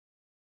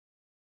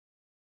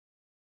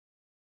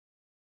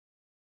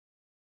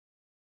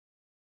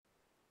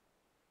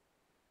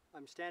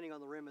I'm standing on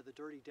the rim of the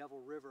Dirty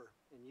Devil River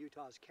in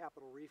Utah's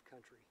Capitol Reef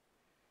country.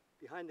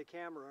 Behind the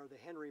camera are the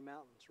Henry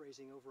Mountains,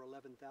 raising over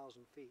 11,000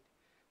 feet.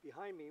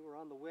 Behind me, we're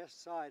on the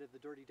west side of the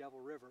Dirty Devil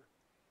River.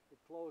 It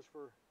flows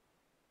for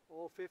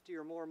 50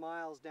 or more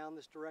miles down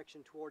this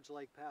direction towards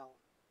Lake Powell.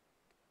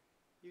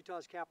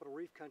 Utah's Capitol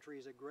Reef country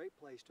is a great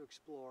place to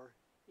explore,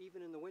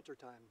 even in the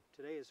wintertime.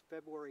 Today is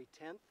February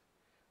 10th.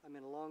 I'm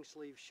in a long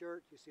sleeve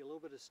shirt. You see a little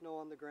bit of snow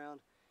on the ground,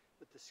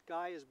 but the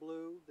sky is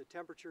blue, the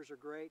temperatures are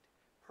great,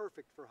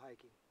 perfect for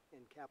hiking in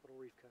Capitol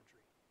Reef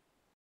country.